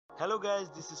Hello guys,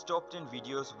 this is top 10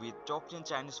 videos with top 10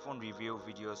 Chinese phone review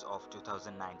videos of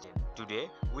 2019. Today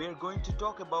we are going to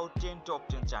talk about 10 top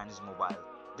 10 Chinese mobile.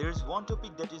 There is one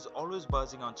topic that is always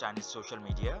buzzing on Chinese social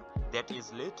media, that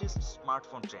is latest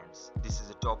smartphone trends. This is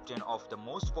a top 10 of the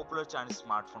most popular Chinese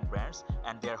smartphone brands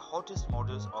and their hottest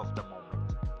models of the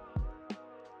moment.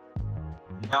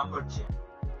 Number 10.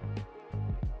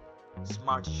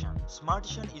 Smartisan.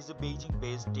 Smartisan is a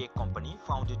Beijing-based tech company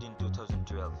founded in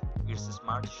 2012. Its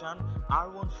Smartisan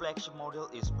R1 flagship model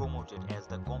is promoted as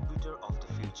the computer of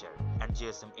the future, and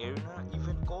GSM Arena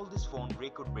even called this phone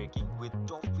record-breaking with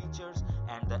top features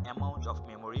and the amount of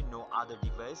memory no other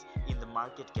device in the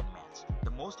market can match.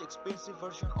 The most expensive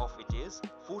version of it is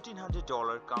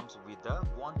 $1,400, comes with the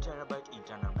 1TB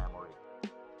internal memory.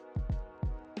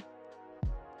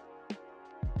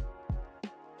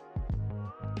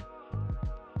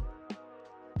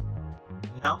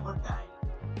 Number 9.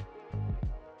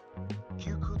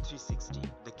 Qiku 360.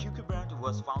 The Qiku brand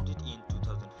was founded in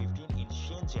 2015 in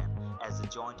Shenzhen as a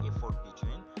joint effort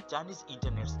between Chinese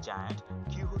internet giant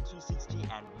Qihoo 360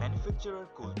 and manufacturer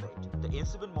Coolpad. The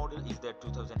A7 model is their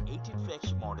 2018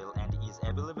 flagship model and is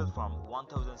available from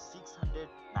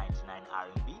 1,699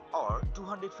 RMB or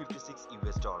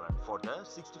 $256 for the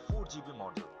 64GB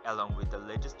model. Along with the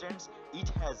latest trends, it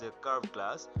has a curved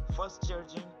glass, fast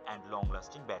charging and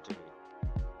long-lasting battery.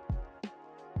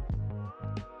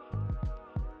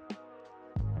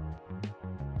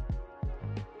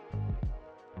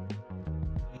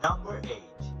 Number 8.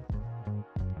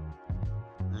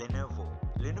 Lenovo.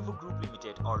 Lenovo Group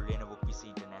Limited or Lenovo PC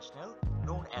International,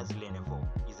 known as Lenovo,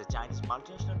 is a Chinese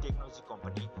multinational technology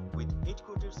company with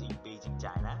headquarters in Beijing,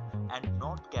 China and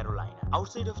North Carolina.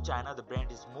 Outside of China, the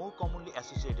brand is more commonly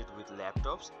associated with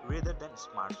laptops rather than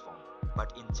smartphones.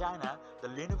 But in China, the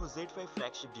Lenovo Z5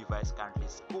 flagship device currently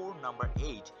scored number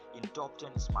 8 in top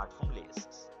 10 smartphone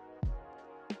lists.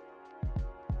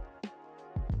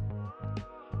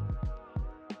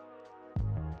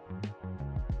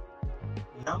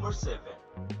 Number 7.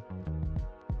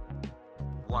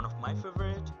 One of my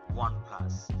favorite,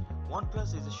 OnePlus.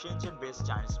 OnePlus is a Shenzhen-based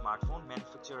Chinese smartphone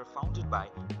manufacturer founded by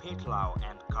Pet Lau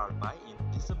and Carl Bai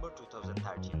in December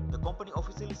 2013. The company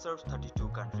officially serves 32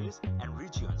 countries and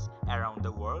regions around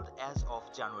the world as of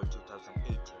January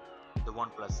 2018. The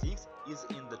OnePlus 6 is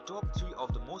in the top 3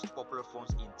 of the most popular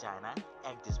phones in China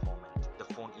at this moment. The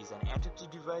phone is an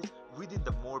attractive device within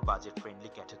the more budget-friendly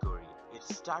category. It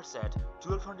starts at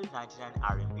 1,299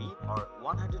 RMB or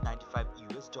 $195.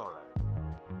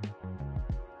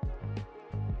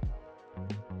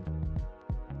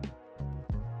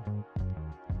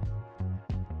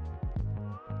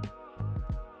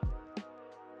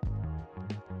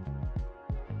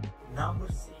 Number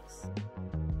 6.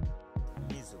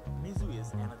 Meizu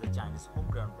is another Chinese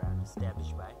homegrown brand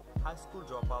established by high school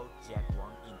dropout Jack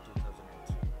Wang in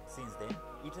 2003. Since then,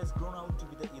 it has grown out to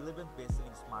be the 11th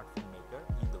best-selling smartphone maker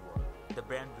in the world. The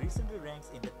brand recently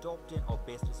ranks in the top 10 of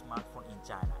best smartphone in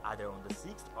China, either on the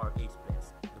 6th or 8th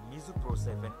place. The Meizu Pro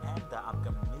 7 and the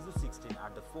upcoming Meizu 16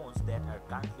 are the phones that are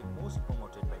currently most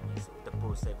promoted by Meizu. The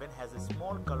Pro 7 has a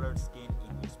small colored screen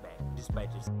in its back,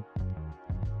 despite its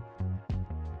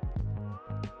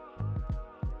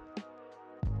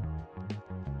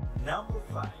Number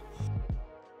 5.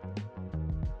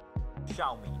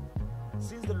 Xiaomi.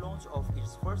 Since the launch of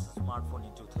its first smartphone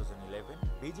in 2011,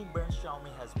 Beijing brand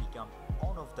Xiaomi has become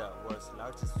one of the world's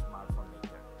largest smartphone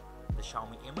maker. The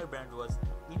Xiaomi Mi brand was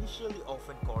initially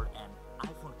often called an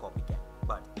iPhone copycat,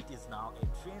 but it is now a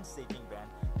trend-setting brand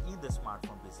in the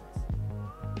smartphone business.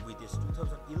 With its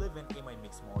 2011 Mi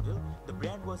Mix model, the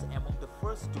brand was among the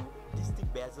first to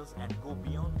distinct bezels and go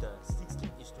beyond the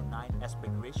 16:9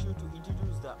 aspect ratio to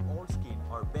introduce the all screen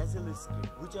or bezel-less screen,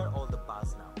 which are all the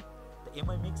buzz now. The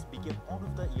Mi Mix became one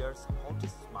of the year's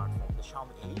hottest smartphone. The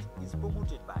Xiaomi 8 is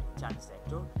promoted by Chinese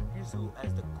actor Qihoo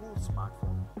as the cool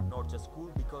smartphone. Not just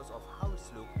cool because of how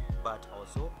it's look, but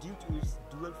also due to its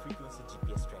dual frequency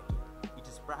GPS tracking. It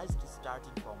is priced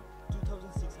starting from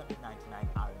 2,699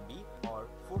 RMB or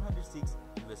 $406.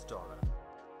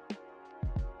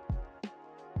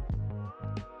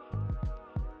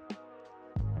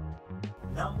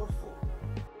 Number 4.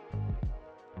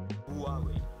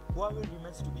 Huawei. Huawei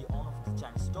remains to be one of the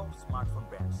Chinese top smartphone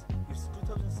brands. Its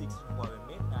 2016 Huawei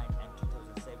Mate 9 and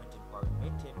 2017 Huawei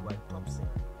Mate 10 were top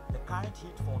sellers. The current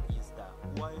hit phone is the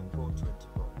Huawei P20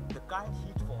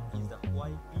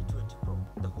 Pro.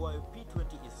 The Huawei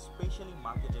P20 is specially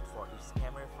marketed for its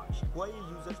camera function. Huawei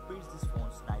users praise this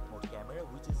phone's night mode camera,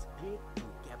 which is great to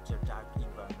capture dark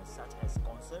environments such as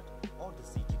concert or the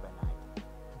city by night.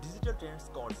 Digital Trends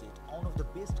calls it one of the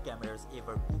best cameras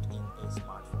ever put in a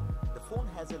smartphone. The phone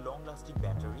has a long-lasting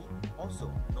battery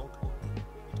also noteworthy.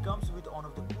 It comes with one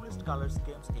of the coolest color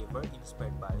schemes ever,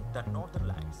 inspired by the northern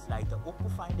lights. Like the Oppo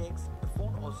Find X, the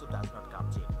phone also does not come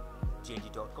JD.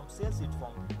 JD.com sells it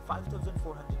from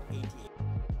 5,488.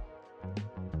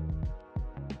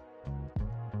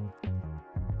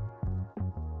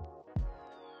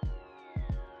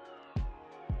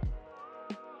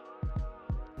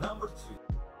 Number 3.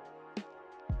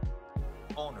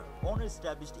 Honor. Honor,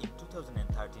 established in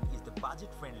 2013, is the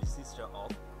budget-friendly sister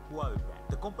of Huawei brand.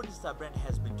 The company's sub-brand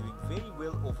has been doing very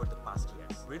well over the past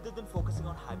years. Rather than focusing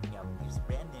on hyping up its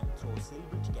brand name through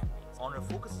celebrity campaigns, Honor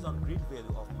focuses on great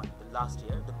value of money. Last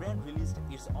year, the brand released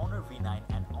its Honor V9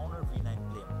 and Honor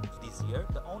V9 Play models. This year,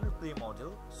 the Honor Play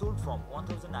model sold from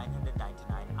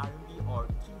 1,999 RMB or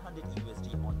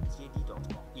 $300 on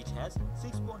JD.com. It has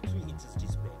 6.3 inches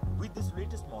display. With this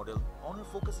latest model, Honor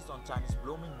focuses on China's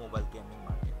blooming mobile gaming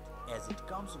market, as it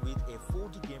comes with a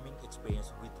 4D gaming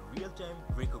experience with real-time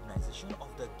recognition of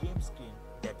the game screen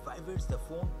that vibrates the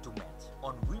phone to match.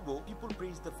 On Vivo, people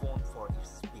praise the phone for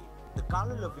its speed. The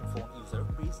color-loving phone user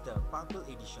praised the purple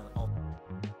edition of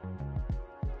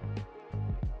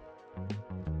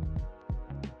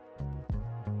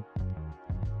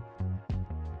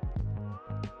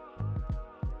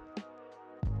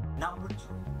Number 2.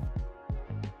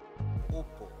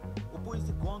 Oppo. Oppo is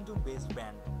a Guangdong-based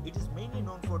brand. It is mainly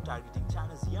known for targeting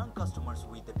China's young customers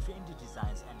with the trendy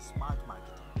designs and smart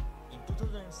marketing. In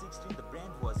 2016, the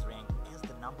brand was ranked as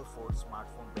the number 4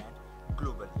 smartphone brand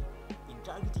globally. In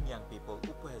targeting young people,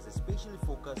 Oppo has especially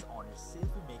focused on its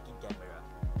selfie-making camera.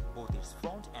 Both its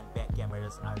front and back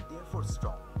cameras are therefore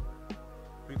strong.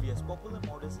 Previous popular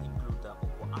models include the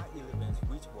Oppo R11,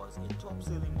 which was a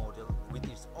top-selling model with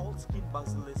its all-screen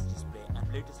bezel-less display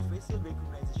and latest facial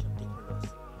recognition technology.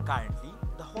 Currently,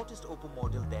 the hottest Oppo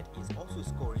model that is also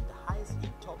scoring the highest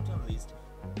in top 10 list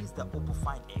is the Oppo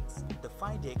Find X. The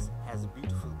Find X has a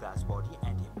beautiful glass body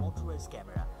and a motorized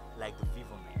camera like the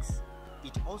Vivo Nex.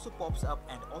 It also pops up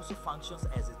and also functions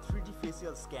as a 3D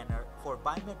facial scanner for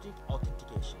biometric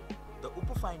authentication. The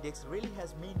Oppo Find X really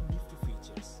has many nifty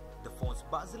features. The phone's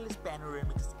bezel-less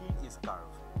panoramic screen is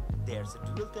curved. There's a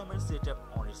dual camera setup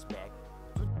on its back.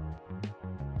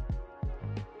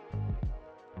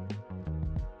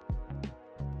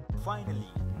 Finally,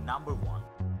 number 1.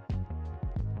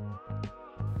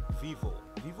 Vivo.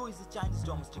 Vivo is a Chinese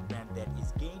domestic brand that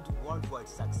is gained worldwide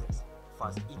success.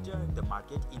 First entered the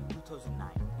market in 2009.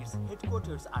 Its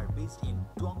headquarters are based in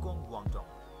Duangong, Guangdong.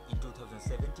 In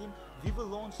 2017, Vivo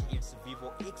launched its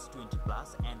Vivo X20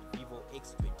 Plus and Vivo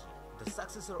X20, the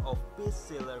successor of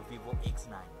bestseller Vivo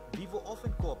X9. Vivo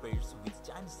often cooperates with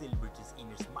Chinese celebrities in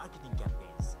its marketing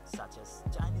campaigns, such as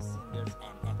Chinese singers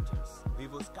and actors.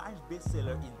 Vivo's current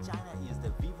bestseller in China is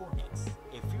the Vivo Nex,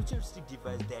 a futuristic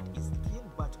device that is thin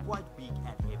but quite big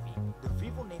and heavy. The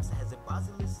Vivo Nex has a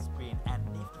bezel-less screen and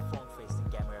nifty front-facing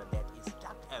camera that is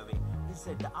tucked away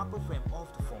inside the upper frame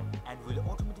of the phone and will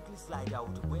automatically slide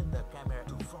out when the camera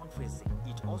to front-facing.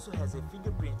 It also has a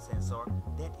fingerprint sensor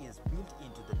that is built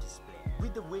into the display.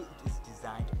 With the way it is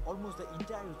designed, almost the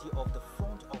entirety of the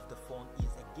front of the phone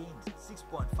is again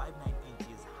 6.59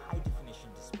 inches high-definition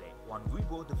display. On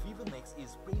Vivo, the Vivo Nex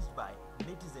is praised by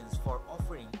netizens for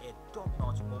offering a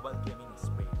top-notch mobile gaming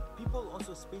experience. People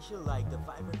also especially like the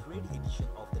vibrant red edition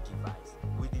of the device.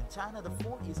 Within China, the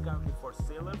phone is currently for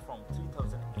sale from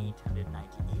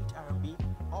 3,898 RMB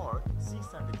or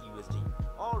 $600.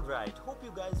 Alright, hope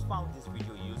you guys found this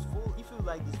video useful. If you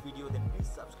like this video, then please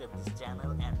subscribe this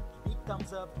channel and big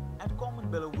thumbs up and comment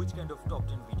below which kind of top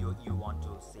 10 video you want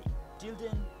to see. Till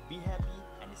then, be happy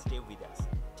and stay with us.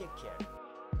 Take care.